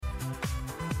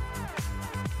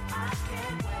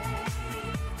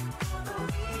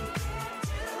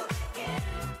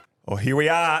Well, here we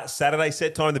are, Saturday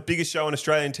set time, the biggest show on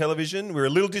Australian television. We were a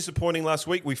little disappointing last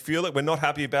week. We feel it. We're not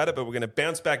happy about it, but we're going to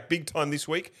bounce back big time this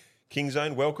week. King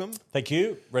Zone, welcome. Thank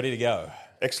you. Ready to go.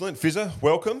 Excellent. Fizzer,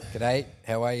 welcome. G'day.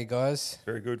 How are you guys?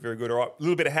 Very good, very good. All right, a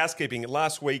little bit of housekeeping.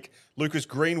 Last week, Lucas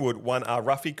Greenwood won our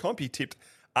Ruffy comp. He tipped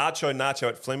Archo Nacho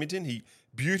at Flemington. He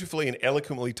beautifully and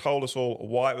eloquently told us all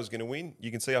why it was going to win. You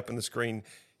can see up on the screen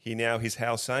here now his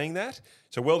house saying that.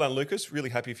 So well done, Lucas.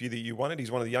 Really happy for you that you won it. He's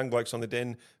one of the young blokes on the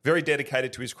den, very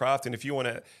dedicated to his craft. And if you want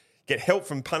to get help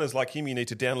from punters like him, you need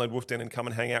to download Wolfden and come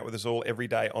and hang out with us all every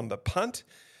day on the punt.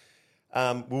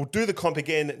 We'll do the comp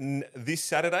again this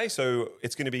Saturday. So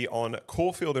it's going to be on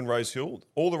Caulfield and Rosehill.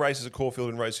 All the races at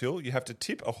Caulfield and Rosehill. You have to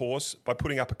tip a horse by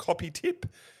putting up a copy tip,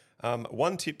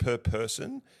 one tip per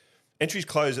person. Entries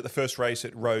close at the first race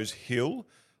at Rose Hill.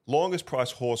 Longest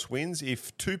price horse wins.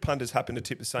 If two punters happen to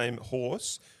tip the same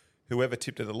horse, whoever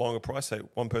tipped it at a longer price, so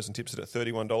one person tips it at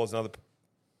 $31, another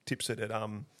tips it at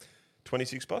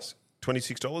 $26.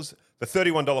 The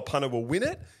 $31 punter will win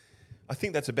it. I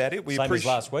think that's about it. Same as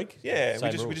last week? Yeah,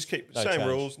 Same we just keep no same change.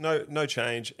 rules, no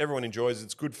change. Everyone enjoys it.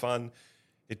 It's good fun.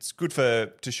 It's good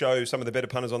to show some of the better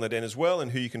punters on the den as well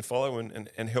and who you can follow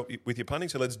and help you with your punting.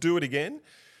 So let's do it again.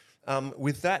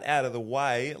 With that out of the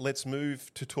way, let's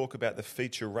move to talk about the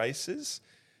feature races.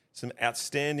 Some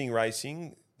outstanding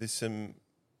racing. There's some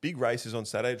big races on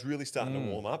Saturday. It's really starting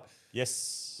to warm up.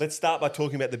 Yes. Let's start by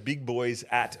talking about the big boys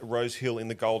at Rose Hill in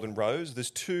the Golden Rose.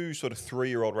 There's two sort of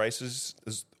 3-year-old races.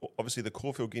 There's obviously the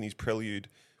Caulfield Guineas Prelude,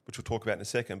 which we'll talk about in a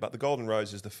second, but the Golden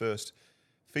Rose is the first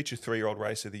feature 3-year-old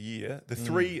race of the year. The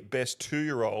three best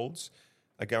 2-year-olds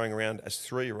are going around as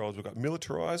 3-year-olds. We've got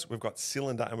Militarized, we've got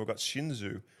Cylinder, and we've got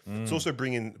Shinzu. It's also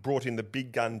brought in the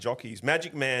big gun jockeys.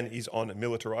 Magic Man is on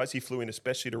Militarized. He flew in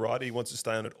especially to ride. He wants to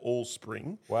stay on it all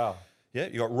spring. Wow. Yeah,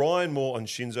 you got Ryan Moore on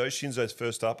Shinzo. Shinzo's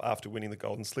first up after winning the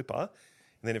Golden Slipper.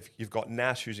 And then if you've got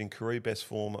Nash, who's in career best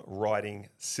form, riding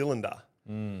Cylinder.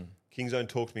 King Zone,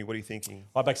 talk to me. What are you thinking?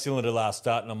 I backed Cylinder last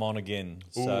start and I'm on again.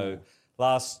 So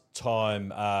last time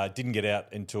didn't get out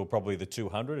until probably the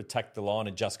 200, attacked the line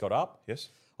and just got up. Yes.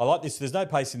 I like this. There's no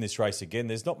pace in this race again.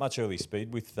 There's not much early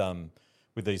speed with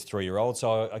these 3-year-olds.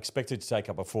 So I expected to take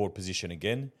up a forward position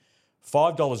again.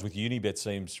 $5 with Unibet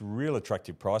seems real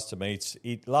attractive price to me.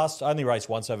 It only raced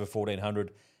once over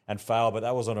 1,400 and failed, but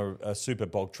that was on a super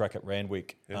bog track at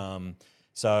Randwick. Yeah.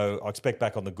 So I expect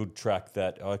back on the good track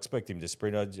that I expect him to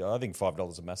sprint. I think $5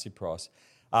 is a massive price.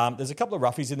 There's a couple of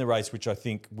roughies in the race which I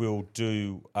think will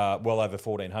do well over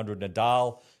 1,400.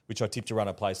 Nadal, which I tipped to run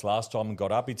a place last time and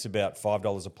got up. It's about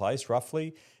 $5 a place,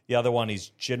 roughly. The other one is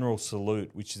General Salute,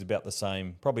 which is about the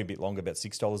same, probably a bit longer, about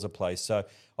 $6 a place. So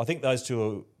I think those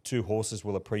two horses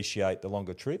will appreciate the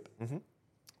longer trip.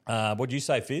 Mm-hmm. What do you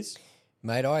say, Fizz?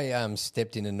 Mate, I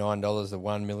stepped in at $9 the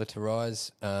one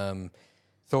Militarise.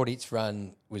 Thought its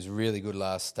run was really good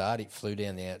last start. It flew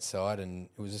down the outside and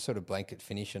it was a sort of blanket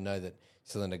finish. I know that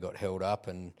Cylinder got held up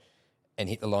and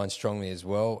hit the line strongly as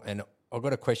well. And I've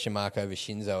got a question mark over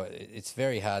Shinzo. It's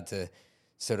very hard to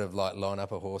sort of like line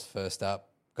up a horse first up,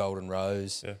 Golden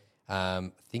Rose. Yeah.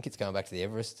 I think it's going back to the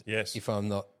Everest, Yes. if I'm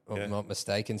not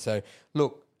mistaken. So,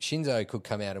 look, Shinzo could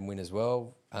come out and win as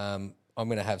well. I'm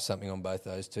going to have something on both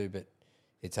those two, but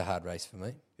it's a hard race for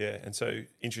me. Yeah, and so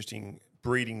interesting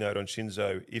breeding note on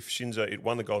Shinzo. If Shinzo, it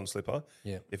won the Golden Slipper,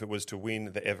 if it was to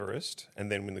win the Everest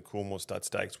and then win the Coolmore Stud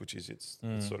Stakes, which is its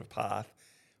sort of path,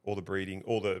 all the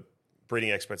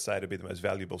breeding experts say it'd be the most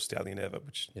valuable stallion ever,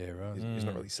 which is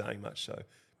not really saying much. So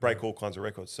break all kinds of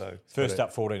records. So First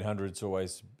up 1,400 is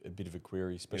always a bit of a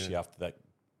query, especially after that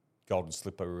Golden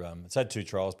Slipper. It's had 2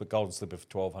 trials, but Golden Slipper for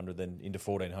 1,200, then into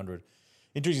 1,400.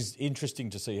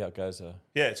 Interesting to see how it goes.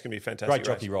 Yeah, it's going to be a fantastic Great race.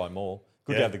 jockey, Ryan Moore.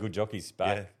 Good to have the good jockeys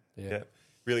back. Yeah.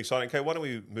 Really exciting. Okay, why don't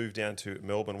we move down to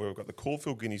Melbourne where we've got the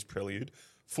Caulfield Guineas Prelude,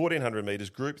 1,400 metres,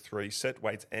 Group 3, set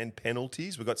weights and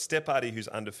penalties. We've got Steparty, who's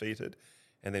undefeated,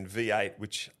 and then V8,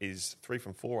 which is 3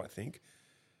 from 4, I think.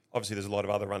 Obviously, there's a lot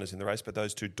of other runners in the race, but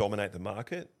those two dominate the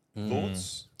market.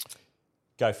 Thoughts?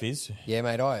 Go Fizz. Yeah,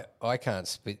 mate, I can't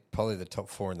split probably the top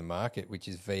 4 in the market, which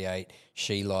is V8,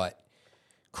 She-Light,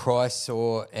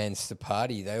 Chrysaor and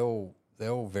Steparty.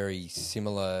 They're all very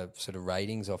similar sort of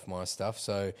ratings off my stuff,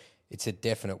 so it's a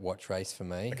definite watch race for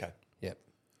me. Okay. Yep.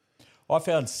 I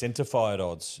found Centrefire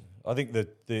odds. I think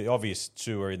that the obvious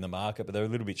two are in the market, but they're a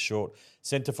little bit short.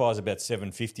 Centrefire's about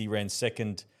 $750, ran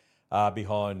second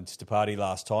behind Steparty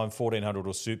last time. 1,400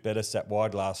 will suit better, sat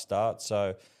wide last start.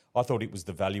 So I thought it was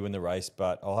the value in the race,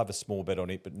 but I'll have a small bet on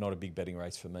it, but not a big betting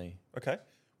race for me. Okay.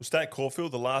 We'll stay at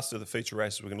Caulfield. The last of the feature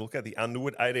races we're going to look at, the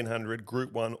Underwood, 1,800,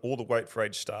 Group 1, all the weight for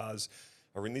age stars.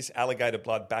 are in this. Alligator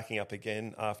Blood backing up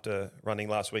again after running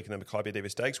last week in the Mackay Diva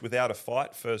Stakes without a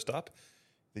fight. First up,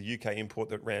 the UK import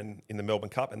that ran in the Melbourne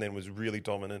Cup and then was really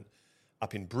dominant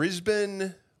up in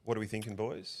Brisbane. What are we thinking,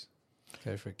 boys?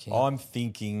 Go for it, King. I'm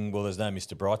thinking, well, there's no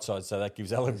Mr. Brightside, so that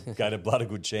gives Alligator Blood a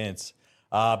good chance.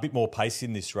 A bit more pace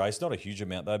in this race. Not a huge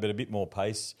amount, though, but a bit more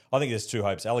pace. I think there's two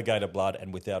hopes, Alligator Blood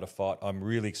and Without a Fight. I'm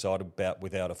really excited about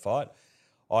Without a Fight.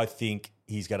 I think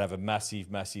he's going to have a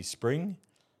massive, massive spring.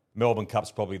 Melbourne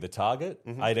Cup's probably the target.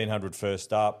 1,800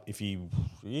 first up. If he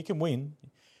can win.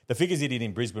 The figures he did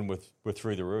in Brisbane were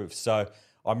through the roof. So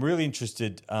I'm really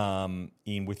interested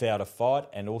in Without a Fight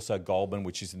and also Goldman,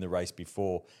 which is in the race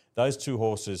before. Those two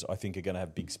horses, I think, are going to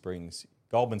have big springs.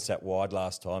 Goldman sat wide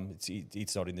last time.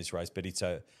 It's not in this race, but it's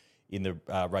in the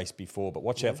race before. But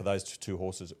watch out for those two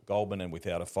horses, Goldman and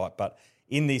Without a Fight. But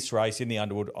in this race, in the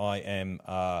Underwood, I am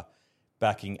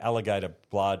backing Alligator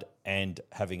Blood and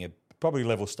having probably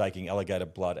level staking Alligator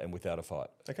Blood and Without a Fight.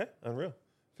 Okay, unreal.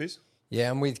 Fizz? Yeah,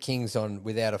 I'm with Kings on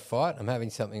Without a Fight. I'm having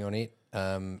something on it.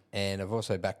 And I've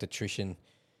also backed attrition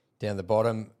down the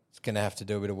bottom. It's going to have to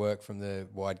do a bit of work from the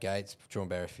wide gates, drawn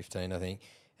barrier 15, I think.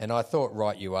 And I thought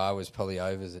Right You Are was probably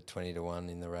overs at 20-1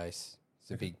 in the race.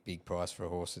 It's a big price for a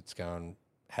horse that's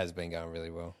has been going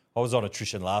really well. I was on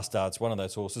attrition last start. It's one of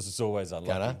those horses that's always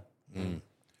unlucky.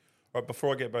 Right,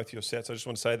 before I get both your sets, I just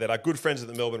want to say that our good friends at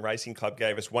the Melbourne Racing Club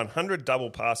gave us 100 double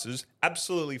passes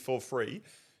absolutely for free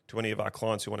to any of our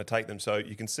clients who want to take them. So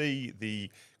you can see the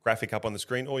graphic up on the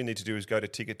screen. All you need to do is go to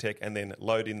Ticket Tech and then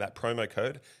load in that promo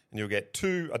code, and you'll get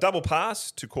a double pass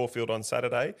to Caulfield on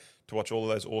Saturday to watch all of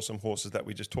those awesome horses that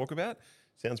we just talked about.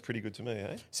 Sounds pretty good to me,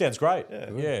 eh? Sounds great.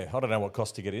 Yeah. I don't know what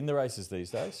costs to get in the races these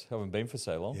days. Haven't been for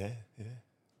so long. Yeah.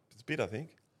 It's a bit, I think.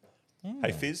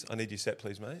 Hey, Fizz, I need your set,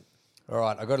 please, mate. All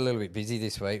right, I got a little bit busy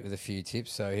this week with a few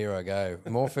tips, so here I go.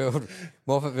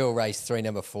 Morphettville race 3,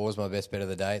 number 4 is my best bet of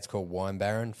the day. It's called Wine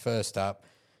Baron. First up,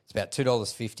 it's about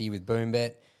 $2.50 with Boom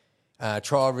Bet.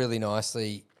 Trial really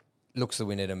nicely. Looks the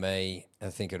winner to me.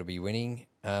 I think it'll be winning.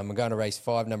 I'm going to race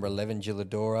 5, number 11,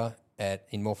 Gilladora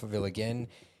in Morphettville again.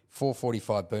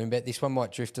 4.45 Boom Bet. This one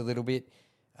might drift a little bit.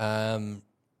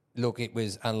 Look, it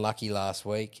was unlucky last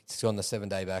week. It's on the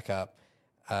 7-day back up.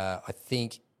 I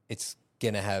think it's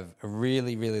going to have a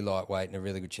really, really lightweight and a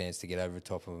really good chance to get over the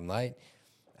top of them late.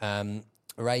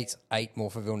 Race 8,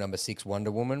 Morphettville, number 6,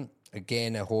 Wonder Woman.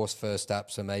 Again, a horse first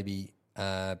up, so maybe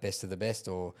best of the best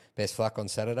or best luck on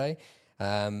Saturday.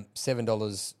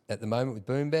 $7 at the moment with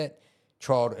Boom Bet.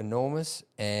 Trialled enormous,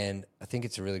 and I think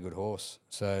it's a really good horse.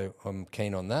 So I'm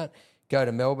keen on that. Go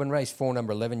to Melbourne, race 4,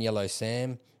 number 11, Yellow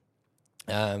Sam.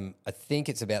 I think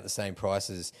it's about the same price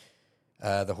as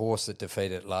the horse that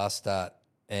defeated it last start,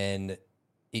 and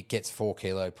it gets 4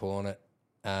 kilo pull on it.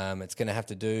 It's going to have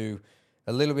to do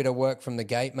a little bit of work from the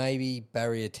gate, maybe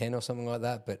barrier 10 or something like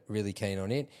that, but really keen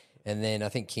on it. And then I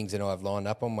think Kings and I have lined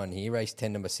up on one here, race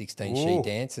 10, number 16, She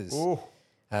Dances.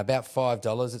 About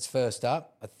 $5. It's first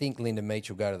up. I think Linda Meach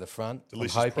will go to the front.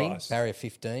 Delicious I'm hoping. price. Barrier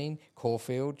 15,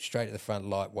 Caulfield, straight to the front,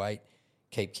 lightweight,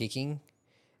 keep kicking.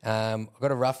 I've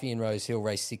got a roughie in Rose Hill,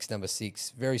 race 6, number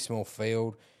 6. Very small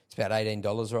field. It's about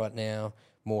 $18 right now.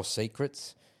 More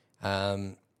secrets.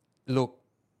 Look,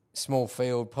 small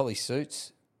field probably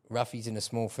suits. Roughie's in a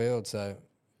small field, so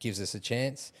gives us a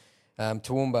chance.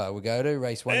 Toowoomba we go to,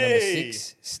 race 1, number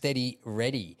 6, Steady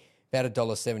Ready. About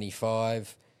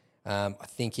 $1.75. I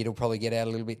think it'll probably get out a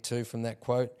little bit too from that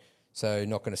quote, so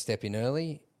not going to step in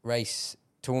early.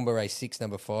 Toowoomba, race 6,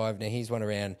 number 5. Now, here's one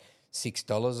around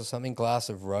 $6 or something, glass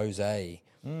of rosé.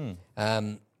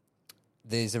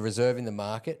 There's a reserve in the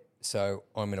market, so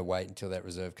I'm going to wait until that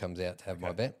reserve comes out to have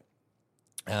my bet.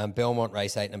 Belmont,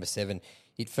 race 8, number 7.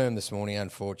 It firmed this morning,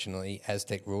 unfortunately,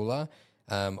 Aztec Ruler.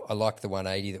 I like the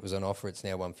 180 that was on offer. It's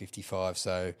now 155,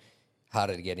 so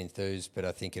harder to get enthused, but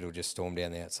I think it'll just storm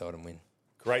down the outside and win.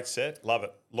 Great set. Love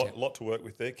it. Lot to work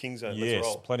with there. Kings Let's Yes,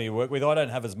 roll. plenty to work with. I don't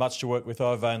have as much to work with.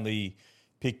 I've only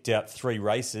picked out 3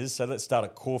 races. So let's start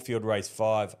at Caulfield, race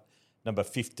 5, number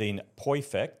 15,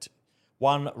 Poifect.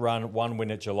 1 run, 1 win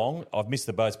at Geelong. I've missed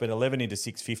the boat. It's been 11 into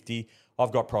 650.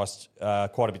 I've got priced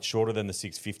quite a bit shorter than the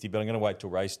 650, but I'm going to wait till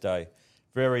race day.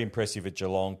 Very impressive at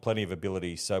Geelong. Plenty of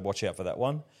ability, so watch out for that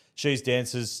one. She's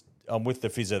Dancers. I'm with the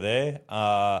fizzer there.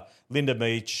 Linda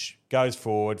Meach goes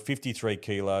forward, 53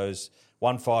 kilos,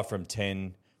 1.5 from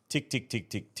 10. Tick, tick, tick,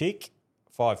 tick, tick.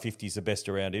 550 is the best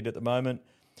around it at the moment.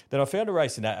 Then I found a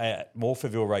race at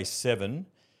Morphettville, race 7.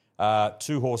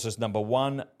 2 horses. Number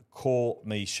 1, Call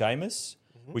Me Seamus,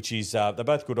 which is, they're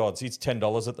both good odds. It's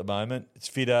 $10 at the moment. It's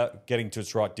fitter, getting to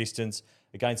its right distance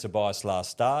against a bias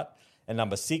last start. And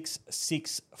number 6,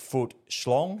 6 Foot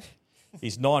Schlong,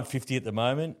 is $9.50 at the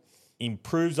moment.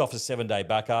 improves off a 7-day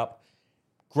backup.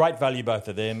 Great value, both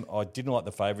of them. I didn't like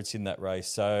the favourites in that race,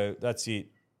 so that's it.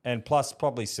 And plus,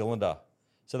 probably Cylinder.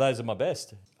 So those are my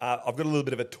best. I've got a little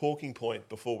bit of a talking point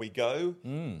before we go.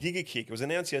 Giga Kick. It was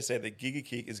announced yesterday that Giga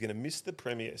Kick is going to miss the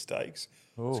Premier Stakes.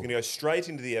 It's going to go straight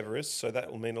into the Everest, so that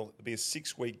will mean it'll be a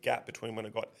 6-week gap between when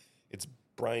it got its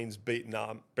brains beaten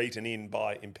in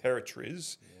by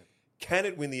Imperatriz. Yeah. Can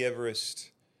it win the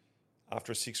Everest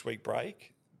after a 6-week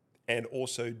break? And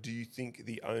also, do you think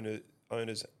the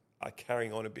owners are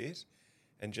carrying on a bit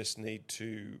and just need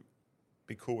to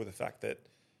be cool with the fact that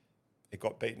it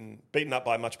got beaten up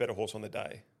by a much better horse on the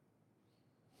day?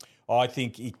 I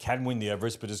think it can win the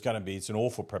Everest, but it's an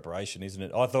awful preparation, isn't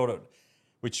it? I thought it,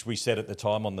 which we said at the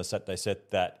time on the Saturday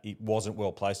set, that it wasn't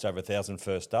well placed over 1,000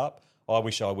 first up. I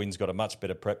wish iWin's got a much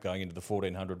better prep going into the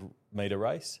 1,400 metre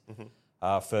race.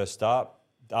 First up,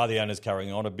 are the owners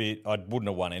carrying on a bit? I wouldn't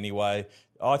have won anyway.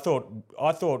 I thought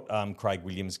Craig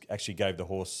Williams actually gave the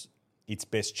horse its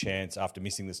best chance after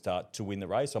missing the start to win the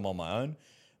race. I'm on my own.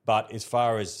 But as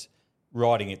far as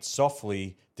riding it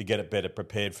softly to get it better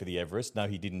prepared for the Everest, no,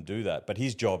 he didn't do that. But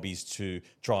his job is to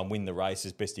try and win the race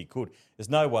as best he could. There's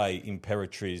no way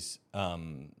Imperatriz,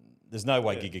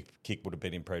 Giga Kick would have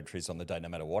beat Imperatriz on the day no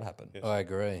matter what happened. Yes. I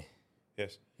agree.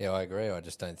 Yes. Yeah, I agree. I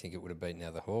just don't think it would have beaten the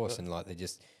other horse. And they're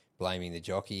just blaming the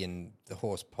jockey, and the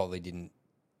horse probably didn't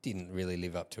really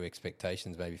live up to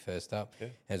expectations maybe first up. Yeah.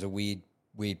 It was a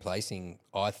weird placing,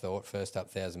 I thought, first up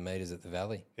 1,000 metres at the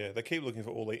Valley. Yeah, they keep looking for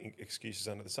all the excuses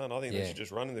under the sun. I think they should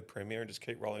just run in the Premier and just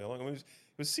keep rolling along. I mean, it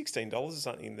was $16 or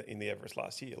something in the Everest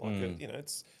last year. Like,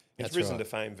 it's risen to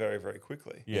fame very, very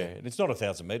quickly. Yeah, and it's not a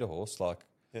 1,000-metre horse.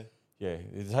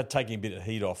 It's had taking a bit of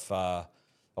heat off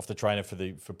the trainer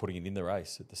for putting it in the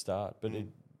race at the start, but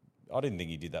I didn't think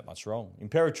he did that much wrong.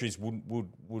 Imperatriz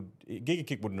Giga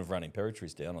Kick wouldn't have run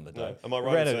Imperatriz down on the day. No. Am I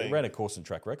right? It ran a course and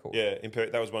track record. Yeah,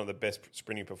 that was one of the best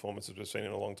sprinting performances we've seen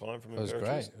in a long time from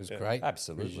Imperatriz. It was great.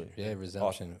 Absolutely.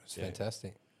 Resumption. It was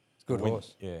fantastic. It's a good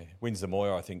horse. Yeah, wins the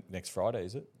Moir, I think, next Friday,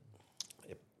 is it?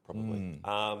 Yep, probably.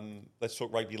 Let's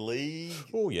talk rugby league.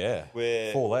 Oh, yeah.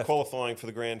 We're 4 left. qualifying for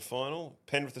the grand final.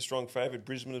 Penrith a strong favourite,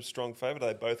 Brisbane a strong favourite.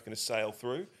 Are they both going to sail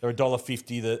through? They're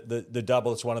 $1.50. The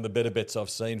double, it's one of the better bets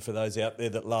I've seen for those out there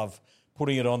that love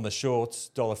putting it on the shorts.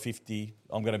 $1.50.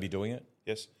 I'm going to be doing it.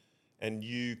 Yes. And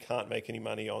you can't make any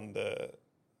money on the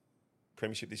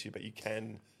premiership this year, but you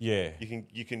can. Yeah.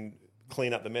 You can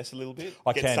clean up the mess a little bit.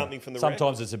 I get can. Something from the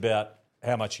Sometimes wreck. It's about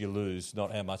how much you lose,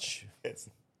 not how much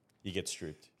you get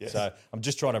stripped. Yes. So I'm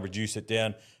just trying to reduce it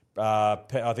down.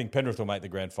 I think Penrith will make the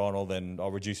grand final, then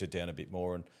I'll reduce it down a bit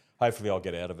more, and hopefully I'll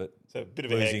get out of it. So a bit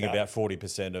of losing about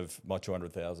 40% of my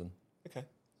 200,000. Okay.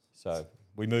 So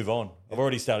we move on. I've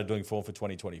already started doing form for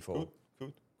 2024.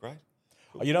 Good, great.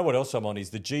 Cool. You know what else I'm on is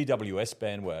the GWS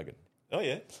bandwagon. Oh,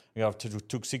 yeah? I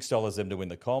took $6 them to win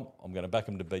the comp. I'm going to back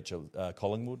them to beat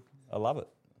Collingwood. I love it.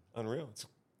 Unreal.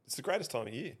 It's the greatest time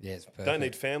of year. Yeah, it's perfect. Don't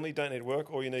need family, don't need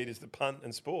work. All you need is the punt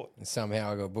and sport. And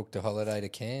somehow I got booked a holiday to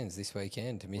Cairns this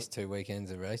weekend to miss 2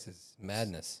 weekends of races.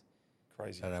 Madness.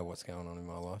 Crazy. I don't know what's going on in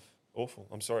my life. Awful.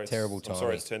 I'm sorry. Terrible timing. I'm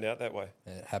sorry it's turned out that way.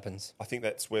 It happens. I think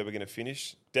that's where we're going to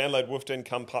finish. Download Wolfden.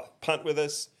 Come punt with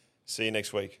us. See you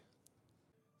next week.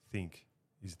 Think,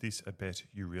 is this a bet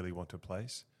you really want to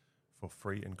place? For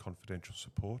free and confidential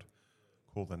support,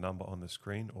 call the number on the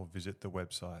screen or visit the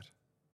website.